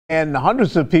And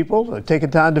hundreds of people are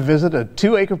taking time to visit a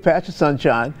 2-acre patch of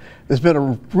sunshine. There's been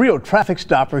a real traffic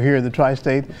stopper here in the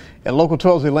tri-state, and Local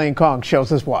 12's Elaine Kong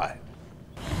shows us why.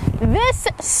 This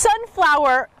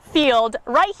sunflower field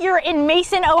right here in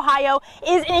Mason, Ohio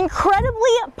is an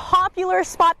incredibly popular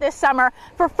spot this summer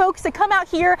for folks to come out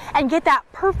here and get that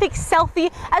perfect selfie,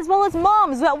 as well as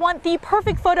moms that want the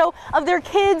perfect photo of their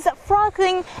kids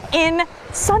frolicking in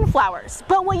sunflowers.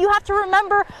 But what you have to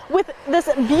remember with this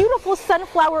beautiful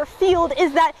sunflower field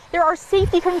is that there are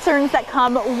safety concerns that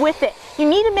come with it. You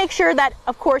need to make sure that,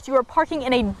 of course, you are parking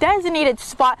in a designated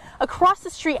spot across the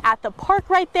street at the park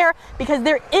right there, because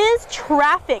there is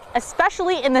traffic,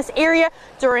 especially in this area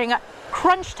during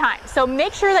crunch time. So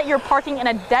make sure that you're parking in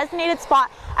a designated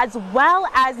spot, as well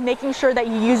as making sure that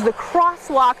you use the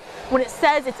crosswalk when it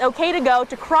says it's okay to go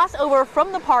to cross over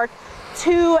from the park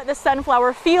to the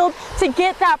sunflower field to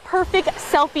get that perfect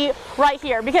selfie right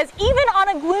here. Because even on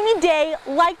a gloomy day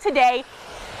like today,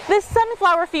 this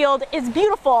sunflower field is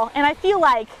beautiful, and I feel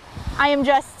like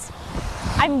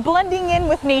I'm blending in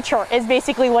with nature is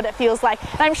basically what it feels like.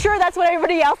 And I'm sure that's what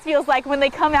everybody else feels like when they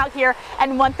come out here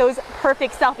and want those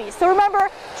perfect selfies. So remember,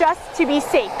 just to be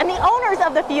safe. And the owners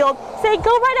of the field say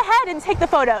go right ahead and take the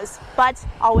photos, but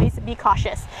always be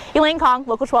cautious. Elaine Kong,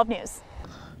 Local 12 News.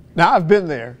 Now, I've been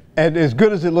there, and as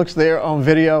good as it looks there on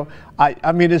video,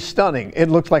 I mean, it's stunning. It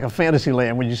looks like a fantasy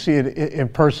land when you see it in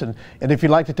person. And if you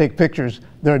like to take pictures,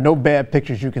 there are no bad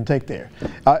pictures you can take there.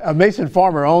 A Mason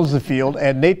farmer owns the field,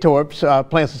 and Natorps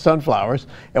plants the sunflowers.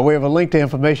 And we have a link to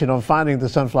information on finding the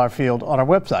sunflower field on our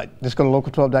website. Just go to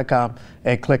local12.com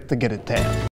and click the Get It tab.